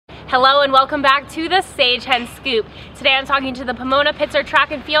Hello and welcome back to the Sagehen Scoop. Today I'm talking to the Pomona Pitzer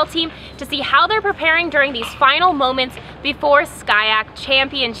track and field team to see how they're preparing during these final moments before SCIAC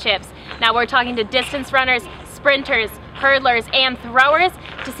championships. Now we're talking to distance runners, sprinters, hurdlers, and throwers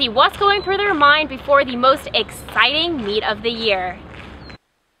to see what's going through their mind before the most exciting meet of the year.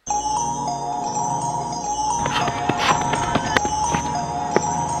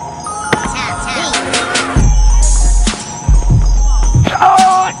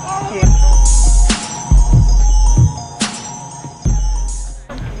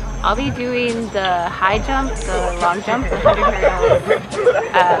 I'll be doing the high jump, the long jump, the 100 hurdles,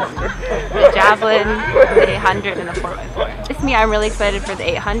 the javelin, the 800, and the 4x4. This meet, I'm really excited for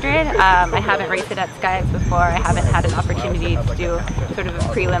the 800. I haven't raced it at SCIAC before. I haven't had an opportunity to do sort of a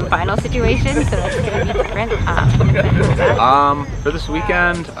prelim final situation, so that's going to be different. I'm excited for that. For this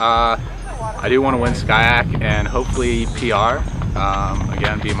weekend, I do want to win SCIAC and hopefully PR.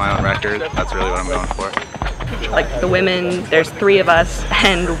 Again, beat my own record. That's really what I'm going for. Like the women, there's 3 of us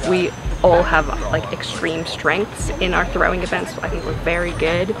and we all have like extreme strengths in our throwing events. I think we're very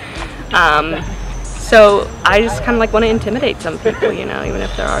good. So I just kind of like want to intimidate some people, you know, even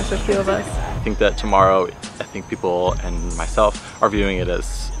if there are so few of us. I think that tomorrow, I think people and myself are viewing it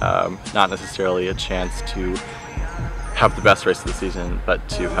as not necessarily a chance to have the best race of the season, but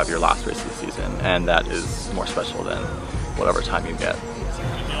to have your last race of the season, and that is more special than whatever time you get.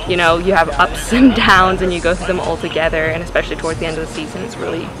 You know, you have ups and downs and you go through them all together, and especially towards the end of the season it's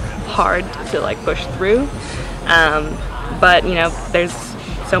really hard to like push through. But you know, there's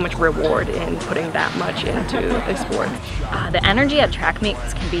so much reward in putting that much into the sport. The energy at track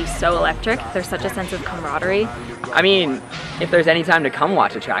meets can be so electric. There's such a sense of camaraderie. I mean, if there's any time to come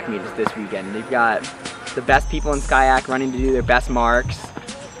watch a track meet, it's this weekend. They've got the best people in SCIAC running to do their best marks.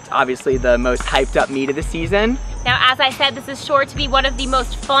 It's obviously the most hyped up meet of the season. Now, as I said, this is sure to be one of the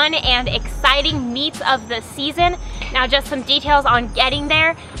most fun and exciting meets of the season. Now, just some details on getting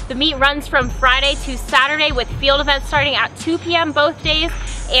there. The meet runs from Friday to Saturday with field events starting at 2 p.m. both days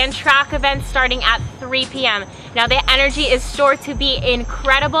and track events starting at 3 p.m. Now, the energy is sure to be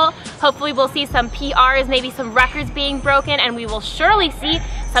incredible. Hopefully, we'll see some PRs, maybe some records being broken, and we will surely see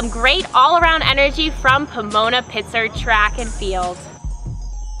some great all-around energy from Pomona Pitzer track and field.